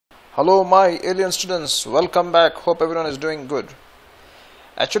Hello my alien students, welcome back. Hope everyone is doing good.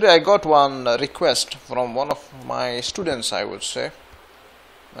 Actually I got one request from one of my students, I would say.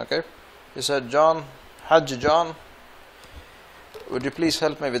 Okay, he said, John, would you please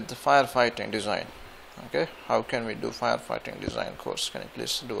help me with the firefighting design? Okay, how can we do firefighting design course? Can you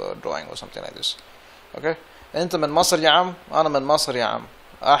please do a drawing or something like this? Okay, انت من مصر يا عم، انا من مصر يا عم،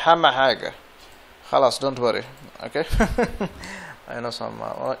 اهم حاجة خلاص, don't worry. Okay. I know some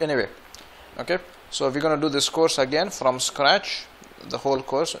anyway. Okay, so we're going to do this course again from scratch, the whole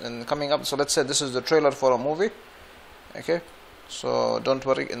course, and coming up. So let's say this is the trailer for a movie. Okay, so don't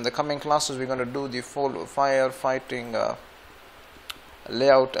worry, in the coming classes we're going to do the full firefighting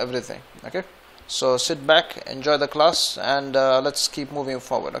layout, everything. Okay, so sit back, enjoy the class, and let's keep moving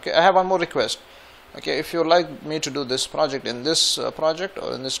forward. Okay, I have one more request. Okay, if you like me to do this project in this project,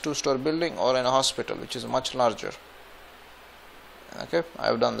 or in this 2-story building, or in a hospital which is much larger. Okay, I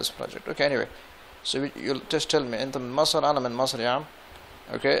have done this project. Okay, anyway, so you'll just tell me انت من مصر أنا من مصر يا عم.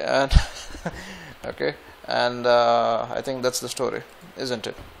 Okay, and okay, and I think that's the story, isn't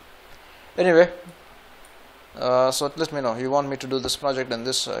it? Anyway, so let me know, you want me to do this project in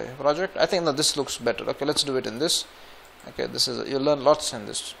this project? I think that this looks better. Okay, let's do it in this. Okay, this is, you'll learn lots in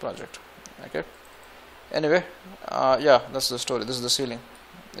this project. Okay, anyway, yeah, that's the story. This is the ceiling,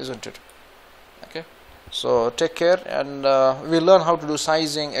 isn't it? Okay, so take care, and we'll learn how to do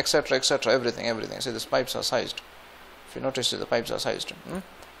sizing, etc, etc, everything. See, these pipes are sized. If you notice, the pipes are sized.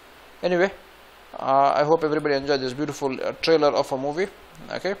 Anyway, I hope everybody enjoyed this beautiful trailer of a movie.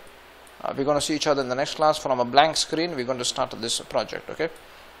 Okay, we're going to see each other in the next class. From a blank screen we're going to start this project. Okay,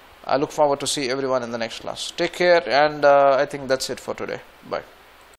 I look forward to see everyone in the next class. Take care, and I think that's it for today. Bye.